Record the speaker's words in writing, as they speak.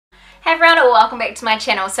Hey everyone, welcome back to my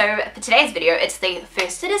channel. So for today's video, it's the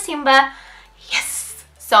 1st of December. Yes!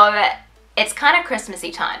 So it's kind of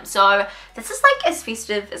Christmassy time. So this is like as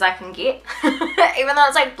festive as I can get. Even though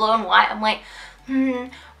it's like blue and white, I'm like,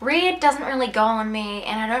 red doesn't really go on me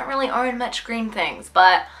and I don't really own much green things,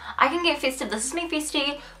 but I can get festive. This is me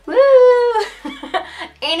festy. Woo!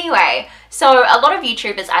 Anyway, so a lot of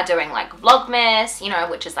YouTubers are doing like Vlogmas, you know,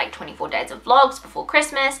 which is like 24 days of vlogs before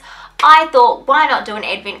Christmas. I thought, why not do an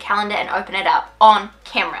advent calendar and open it up on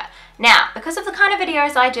camera? Now, because of the kind of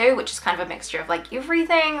videos I do, which is kind of a mixture of like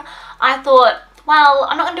everything, I thought, well,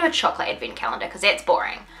 I'm not going to do a chocolate advent calendar because that's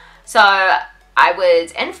boring. So I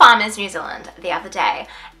was in Farmers, New Zealand the other day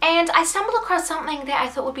and I stumbled across something that I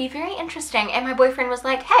thought would be very interesting, and my boyfriend was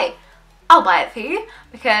like, hey, I'll buy it for you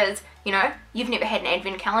because, you know, you've never had an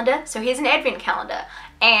advent calendar, so here's an advent calendar.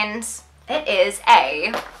 And it is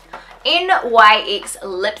a NYX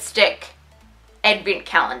lipstick advent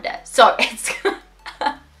calendar. So it's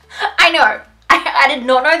I know I did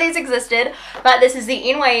not know these existed, but this is the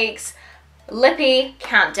NYX LIPPIE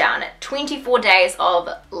countdown, 24 days of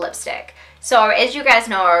lipstick. So as you guys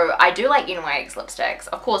know, I do like NYX lipsticks.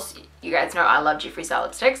 Of course you guys know I love Jeffree Star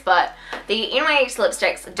lipsticks, but the NYX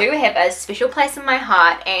lipsticks do have a special place in my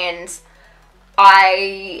heart, and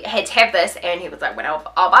I had to have this, and he was like,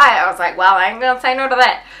 well, I'll buy it. I was like, well, I ain't gonna say no to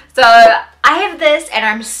that. So I have this and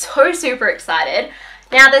I'm so super excited.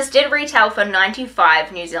 Now this did retail for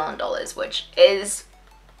 95 New Zealand dollars, which is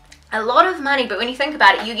a lot of money, but when you think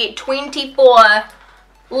about it, you get 24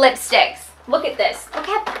 lipsticks. Look at this.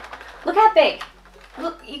 Look how big.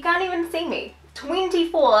 Look, you can't even see me.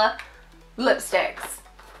 24 lipsticks.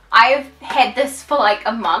 I've had this for like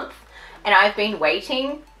a month and I've been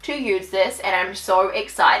waiting to use this and I'm so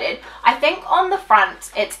excited. I think on the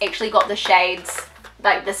front it's actually got the shades,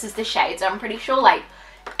 like this is the shades, I'm pretty sure. Like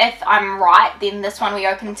if I'm right, then this one we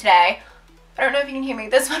opened today, I don't know if you can hear me,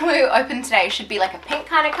 this one we opened today should be like a pink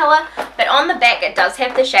kind of color, but on the back it does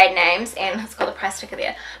have the shade names and it's got the price sticker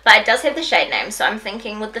there, but it does have the shade names. So I'm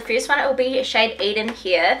thinking with the first one it will be shade Eden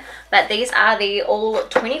here, but these are the all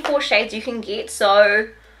 24 shades you can get. So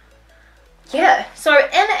yeah, so in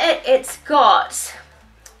it, it's got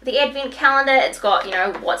the advent calendar, it's got, you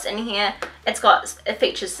know, what's in here. It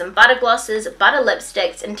features some butter glosses, butter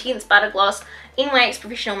lipsticks, intense butter gloss, NYX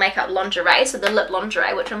professional makeup lingerie, so the lip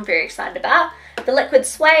lingerie, which I'm very excited about, the liquid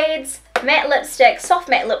suedes, matte lipstick, soft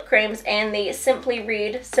matte lip creams, and the Simply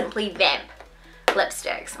Red, Simply Vamp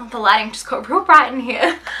lipsticks. Oh, the lighting just got real bright in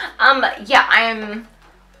here. Yeah, I am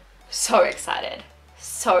so excited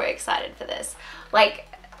for this. Like,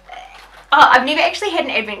 oh, I've never actually had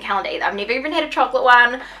an advent calendar either. I've never even had a chocolate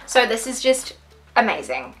one. So this is just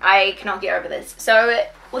amazing. I cannot get over this. So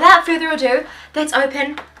without further ado, let's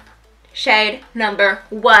open shade number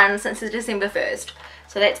 1 since it's December 1st.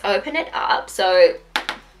 So let's open it up. So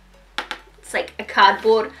it's like a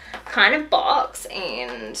cardboard kind of box,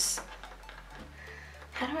 and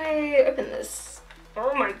how do I open this?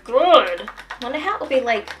 Oh my god. I wonder how it will be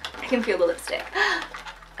like. I can feel the lipstick.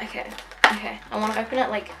 Okay, I want to open it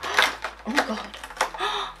like, oh my god.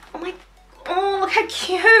 Oh my, oh look how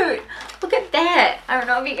cute. Look at that. I don't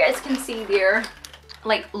know if you guys can see there.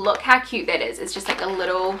 Like, look how cute that is. It's just like a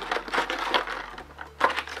little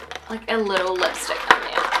lipstick on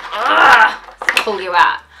there. Ah, let's pull you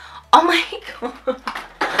out. Oh my god.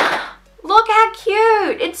 Look how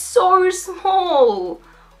cute. It's so small.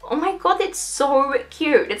 Oh my god, that's so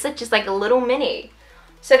cute. It's like just like a little mini.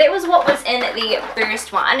 So that was what was in the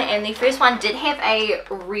first one, and the first one did have a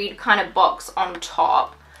red kind of box on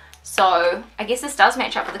top. So I guess this does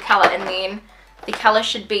match up with the color, and then the color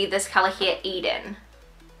should be this color here, Eden.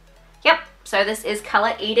 Yep, so this is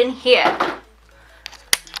color Eden here.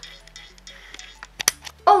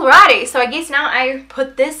 Alrighty, so I guess now I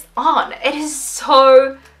put this on. It is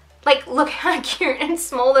so, like, look how cute and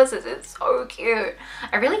small this is. It's so cute.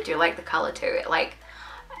 I really do like the color too. Like,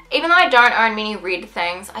 even though I don't own many red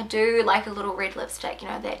things, I do like a little red lipstick. You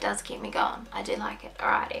know, that does keep me going. I do like it.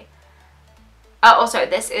 Alrighty. Also,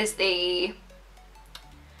 this is the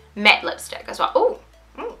matte lipstick as well.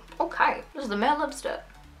 Oh, okay. This is the matte lipstick.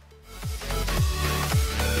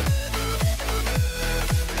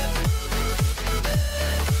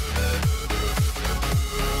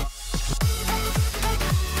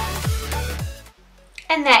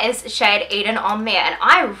 And that is shade Eden on there, and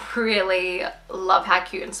I really love how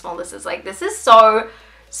cute and small this is. Like, this is so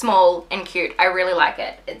small and cute. I really like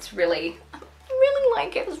it. It's really, I really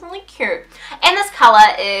like it. It's really cute. And this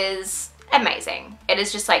color is amazing. It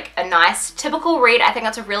is just like a nice typical red. I think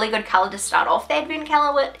that's a really good color to start off the advent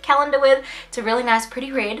calendar with. It's a really nice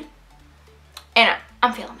pretty red, and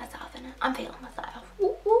I'm feeling myself in it. I'm feeling myself.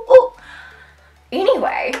 Ooh, ooh, ooh.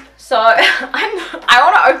 So I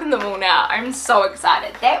want to open them all now. I'm so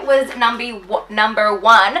excited. That was number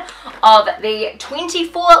 1 of the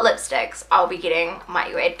 24 lipsticks I'll be getting.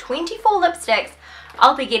 Might you add 24 lipsticks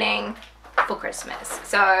I'll be getting for Christmas.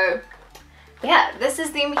 So yeah, this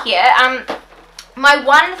is them here. My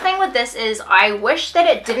one thing with this is I wish that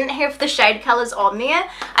it didn't have the shade colors on there.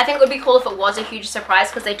 I think it would be cool if it was a huge surprise,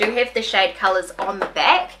 because they do have the shade colors on the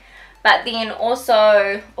back. But then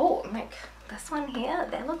also, oh, like this one here,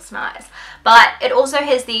 that looks nice. But it also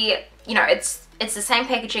has the, you know, it's the same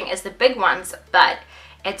packaging as the big ones, but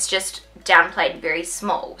it's just downplayed very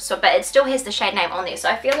small. So, but it still has the shade name on there. So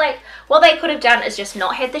I feel like what they could have done is just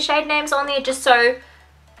not had the shade names on there, just so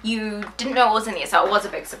you didn't know it was in there. So it was a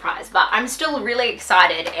big surprise. But I'm still really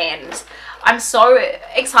excited, and I'm so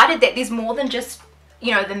excited that there's more than just,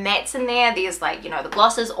 you know, the mattes in there. There's like, you know, the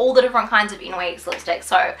glosses, all the different kinds of NYX lipsticks.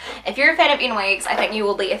 So if you're a fan of NYX, I think you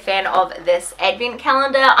will be a fan of this advent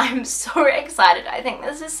calendar. I'm so excited. I think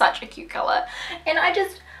this is such a cute color, and I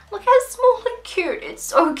just, look how small and cute. It's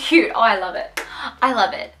so cute. Oh, I love it. I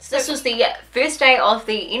love it. So this was the first day of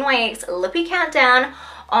the NYX Lippie countdown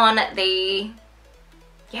on the,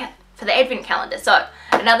 yeah, for the advent calendar. So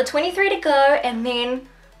another 23 to go, and then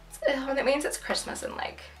oh, that means it's Christmas in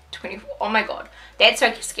like 24. Oh my god, that's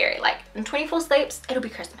so scary. Like in 24 sleeps it'll be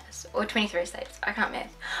Christmas, or 23 sleeps, I can't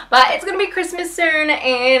math, but it's gonna be Christmas soon,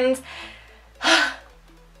 and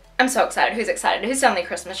I'm so excited. Who's excited? Who's done their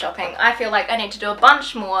Christmas shopping? I feel like I need to do a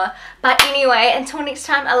bunch more. But anyway, until next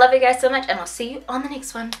time, I love you guys so much, and I'll see you on the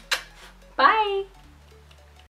next one. Bye.